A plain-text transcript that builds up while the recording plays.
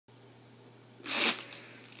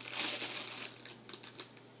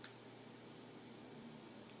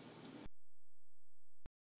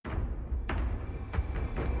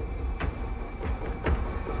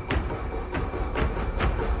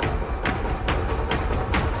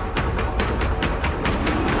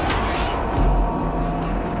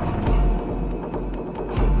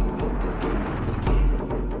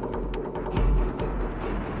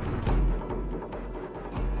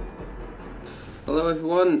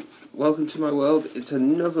everyone, welcome to my world. It's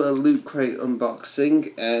another Loot Crate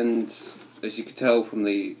unboxing, and as you could tell from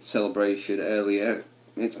the celebration earlier,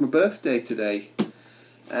 it's my birthday today.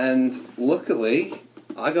 And luckily,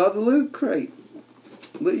 I got the Loot Crate.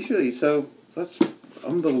 Literally, so that's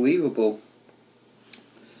unbelievable.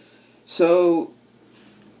 So,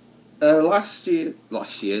 last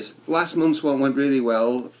month's one went really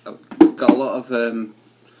well. I got a lot of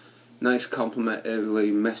nice complimentary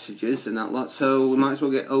messages and that lot, so we might as well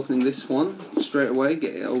get opening this one straight away,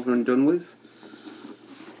 get it over and done with.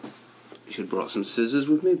 Should have brought some scissors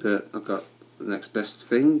with me, but I've got the next best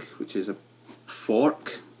thing, which is a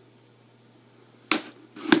fork.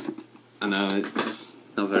 I know it's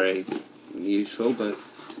not very useful, but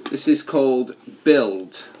this is called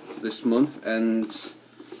Build this month, and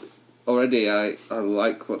already I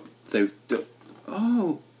like what they've done.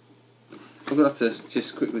 Oh! I'm going to have to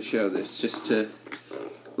just quickly show this,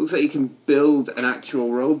 looks like you can build an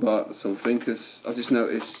actual robot or something, because I just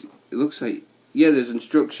noticed, it looks like, yeah, there's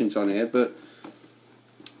instructions on here, but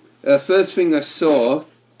first thing I saw,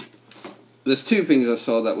 there's two things I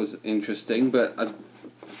saw that was interesting, but I'm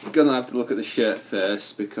going to have to look at the shirt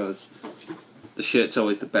first, because the shirt's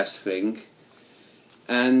always the best thing,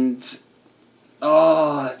 and,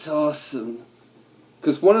 oh, that's awesome,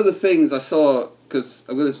 because one of the things I saw, because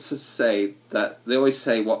I'm going to say that they always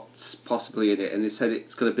say what's possibly in it, and they said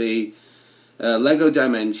it's going to be Lego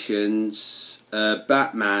Dimensions,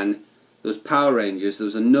 Batman, there was Power Rangers, there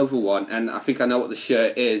was another one, and I think I know what the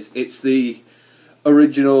shirt is. It's the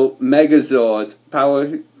original Megazord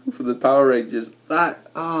power for the Power Rangers.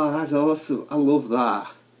 That's awesome. I love that,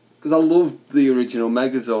 because I loved the original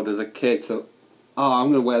Megazord as a kid. So,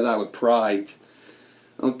 I'm going to wear that with pride.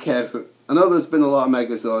 I don't care if I know there's been a lot of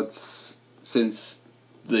Megazords since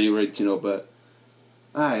the original, but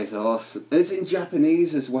that is awesome. And it's in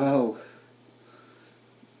Japanese as well,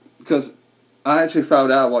 because I actually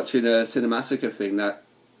found out watching a Cinemassacre thing that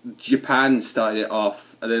Japan started it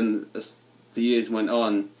off, and then as the years went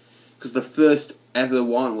on, because the first ever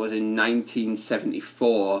one was in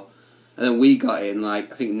 1974, and then we got it in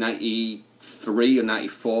like I think 93 or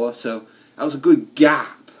 94, so that was a good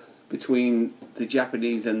gap between the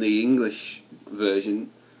Japanese and the English version.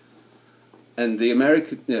 And the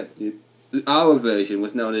American, our version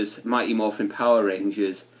was known as Mighty Morphin Power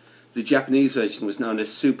Rangers. The Japanese version was known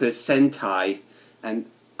as Super Sentai, and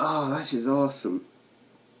that's just awesome.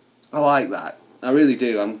 I like that. I really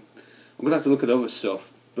do. I'm gonna have to look at other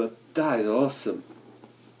stuff, but that is awesome.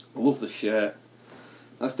 I love the shirt.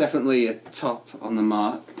 That's definitely a top on the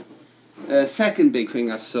mark. Second big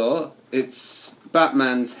thing I saw, it's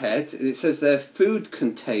Batman's head, and it says their food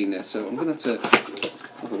container. So I'm gonna have to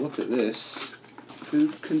have a look at this.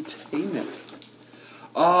 Food container.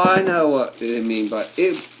 Oh, I know what they mean, but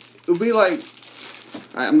it'll be like,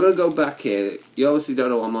 I'm going to go back here. You obviously don't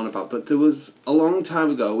know what I'm on about, but there was a long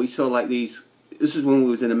time ago, we saw like these, this is when we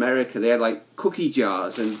was in America, they had like cookie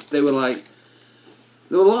jars, and they were like,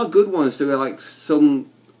 there were a lot of good ones. There were like some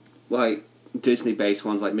like Disney based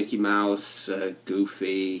ones like Mickey Mouse,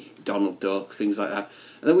 Goofy, Donald Duck, things like that.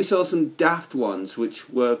 And then we saw some daft ones which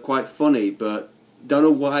were quite funny, but don't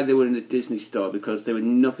know why they were in the Disney store, because they were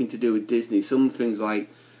nothing to do with Disney. Some things like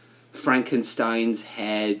Frankenstein's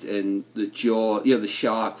head and the jaw, the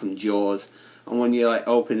shark from Jaws. And when you like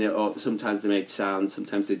open it up, sometimes they made sounds,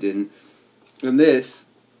 sometimes they didn't. And this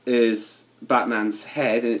is Batman's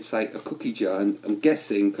head, and it's like a cookie jar. And I'm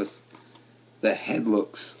guessing because the head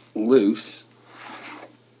looks loose.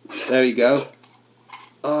 There you go.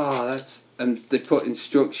 And they put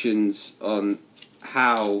instructions on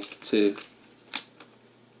how to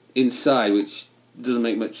inside, which doesn't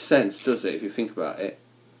make much sense, does it, if you think about it?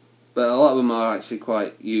 But a lot of them are actually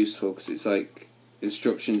quite useful, because it's like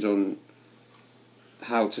instructions on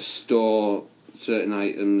how to store certain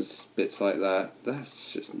items, bits like that.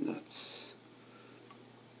 That's just nuts.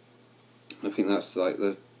 I think that's like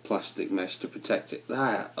the plastic mesh to protect it.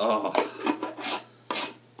 The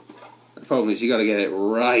problem is you got to get it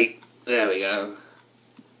right. There we go.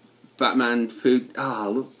 Batman food.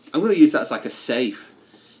 Look, I'm going to use that as like a safe.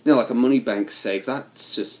 Like a money bank safe.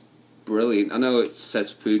 That's just brilliant. I know it says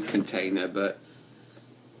food container, but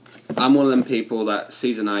I'm one of them people that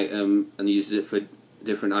sees an item and uses it for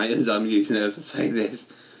different items. I'm using it as I say this.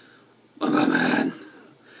 Oh man.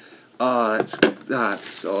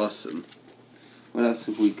 That's awesome. What else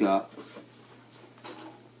have we got?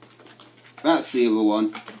 That's the other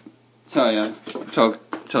one. Sorry, I'm talking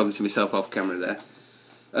to myself off camera there.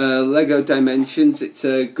 Lego Dimensions. It's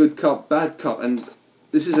a good cop, bad cop, and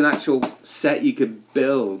this is an actual set you could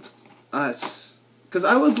build. Because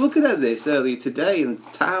I was looking at this earlier today in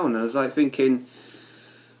town, and I was like thinking,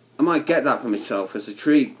 I might get that for myself as a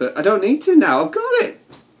treat, but I don't need to now. I've got it.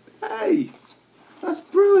 Hey, that's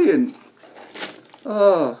brilliant.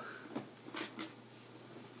 Oh.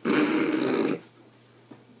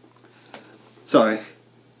 Sorry.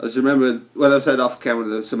 I just remembered when I said off camera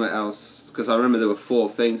there was something else, because I remember there were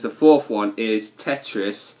 4 things. The 4th one is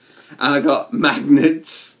Tetris, and I got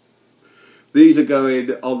magnets. These are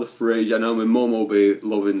going on the fridge. I know my mum will be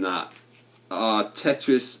loving that.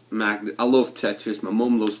 Tetris magnet. I love Tetris. My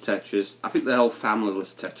mum loves Tetris. I think the whole family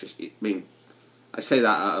loves Tetris. I mean, I say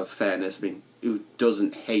that out of fairness. I mean, who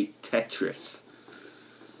doesn't hate Tetris?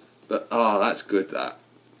 But, oh, that's good, that.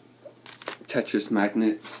 Tetris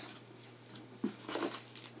magnets.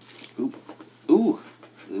 Ooh,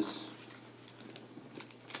 this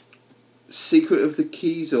Secret of the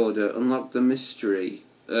Keys order, unlock the mystery.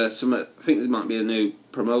 I think there might be a new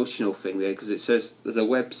promotional thing there, because it says there's a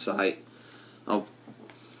website.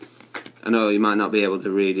 I know you might not be able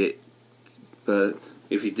to read it, but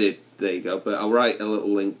if you did, there you go. But I'll write a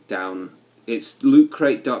little link down. It's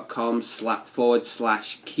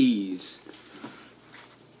lootcrate.com/keys.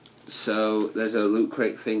 So there's a Loot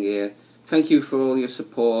Crate thing here. Thank you for all your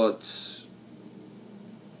support.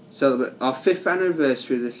 Celebrate our 5th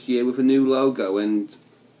anniversary this year with a new logo, and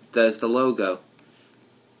there's the logo.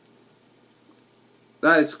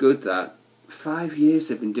 That is good, that. 5 years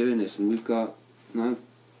they've been doing this, and we've got, I've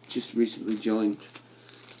just recently joined.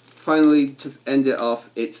 Finally, to end it off,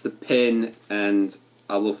 it's the pin, and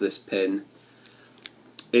I love this pin.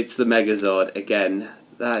 It's the Megazord again.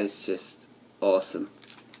 That is just awesome.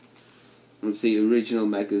 It's the original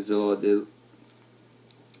Megazord.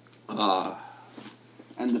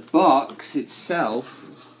 And the box itself,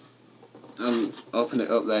 open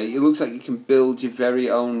it up there, it looks like you can build your very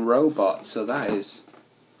own robot, so that is,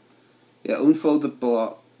 yeah, unfold the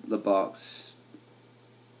box,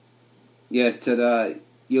 yeah, ta-da,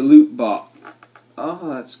 your loot bot.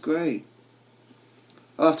 Oh, that's great.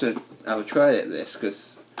 I'll have to have a try at this,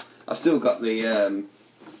 because I've still got the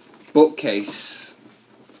bookcase,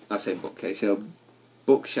 I say bookcase,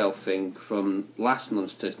 bookshelf thing from last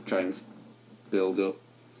month to try and build up.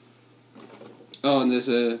 Oh, and there's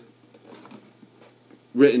a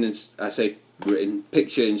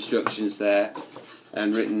picture instructions there,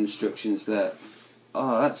 and written instructions there.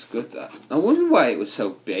 Oh, that's good, that. I wonder why it was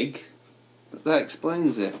so big. But that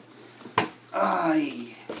explains it.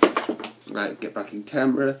 Aye. Right, get back in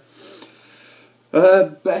camera.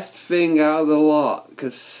 Best thing out of the lot,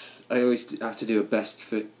 because I always have to do a best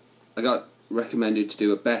for. I got recommended to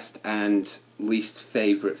do a best and least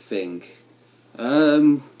favourite thing.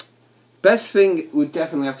 Best thing would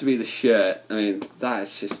definitely have to be the shirt. I mean, that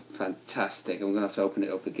is just fantastic. I'm going to have to open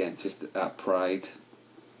it up again, just out of pride.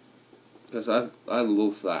 Because I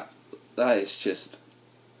love that. That is just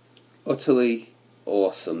utterly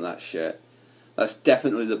awesome, that shirt. That's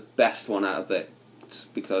definitely the best one out of it.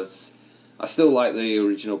 Because I still like the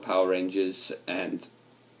original Power Rangers, and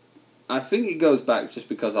I think it goes back just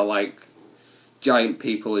because I like giant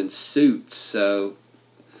people in suits, so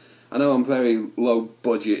I know I'm very low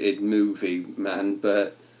budgeted movie man,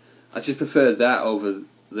 but I just prefer that over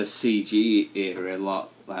the CG era a lot.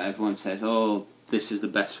 Like everyone says, oh, this is the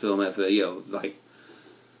best film ever, you know, like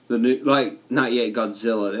the new, like 98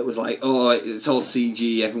 Godzilla, it was like, oh, it's all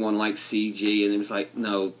CG, everyone likes CG, and it was like,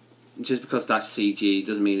 no, just because that's CG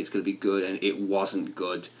doesn't mean it's going to be good, and it wasn't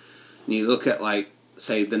good. And you look at, like,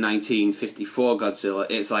 say, the 1954 Godzilla,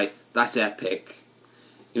 it's like, that's epic.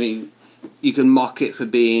 I mean, you can mock it for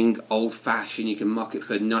being old-fashioned, you can mock it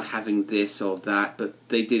for not having this or that, but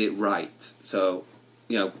they did it right. So,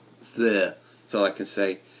 you know, there. That's all I can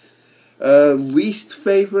say. Least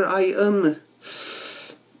favourite item?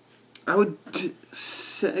 I would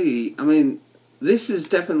say, I mean, this is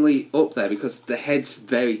definitely up there because the head's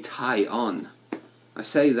very tight on. I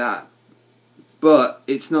say that. But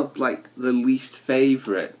it's not, like, the least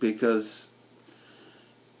favourite because,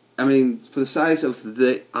 I mean, for the size of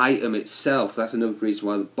the item itself, that's another reason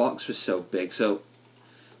why the box was so big. So,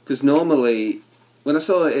 because normally, when I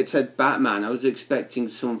saw it said Batman, I was expecting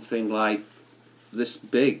something like this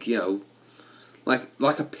big, you know,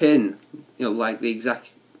 like a pin, you know, like the exact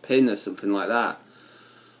pin or something like that.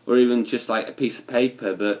 Or even just like a piece of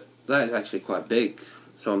paper, but that is actually quite big.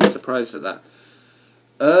 So I'm surprised at that.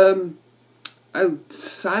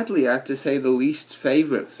 Sadly, I have to say the least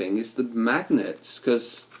favourite thing is the magnets,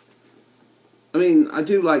 because, I mean, I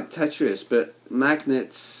do like Tetris, but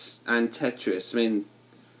magnets and Tetris, I mean,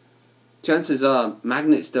 chances are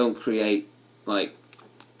magnets don't create, like,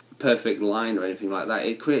 perfect line or anything like that.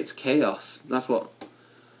 It creates chaos. That's what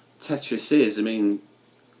Tetris is. I mean,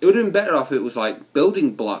 it would have been better off if it was, like,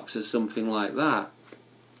 building blocks or something like that.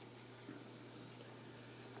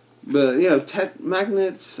 But you know,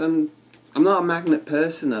 magnets, and I'm not a magnet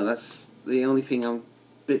person though. That's the only thing I'm a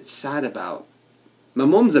bit sad about. My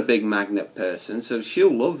mum's a big magnet person, so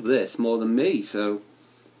she'll love this more than me. So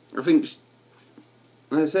I think,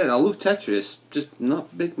 like I said, I love Tetris, just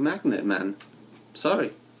not big magnet man.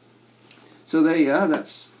 Sorry. So there you are.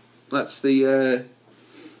 That's the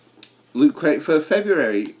Loot Crate for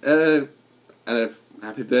February, and a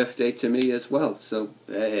happy birthday to me as well. So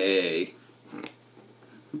hey.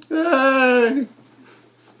 Hey.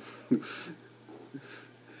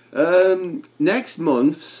 Next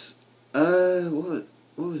month's what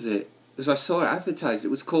was it? Because I saw it advertised. It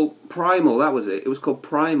was called Primal. That was it. It was called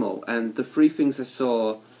Primal, and the three things I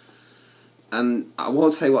saw, and I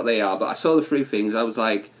won't say what they are, but I saw the three things. I was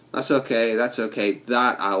like, that's okay.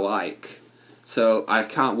 That I like. So I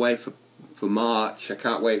can't wait for March. I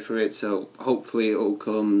can't wait for it. So hopefully it'll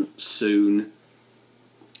come soon.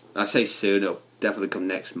 I say soon. It'll definitely come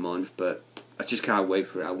next month, but I just can't wait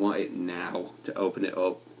for it. I want it now to open it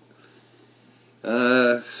up.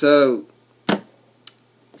 So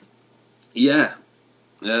yeah,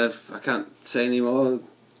 I can't say any more.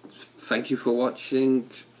 Thank you for watching.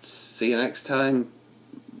 See you next time.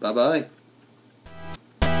 Bye bye.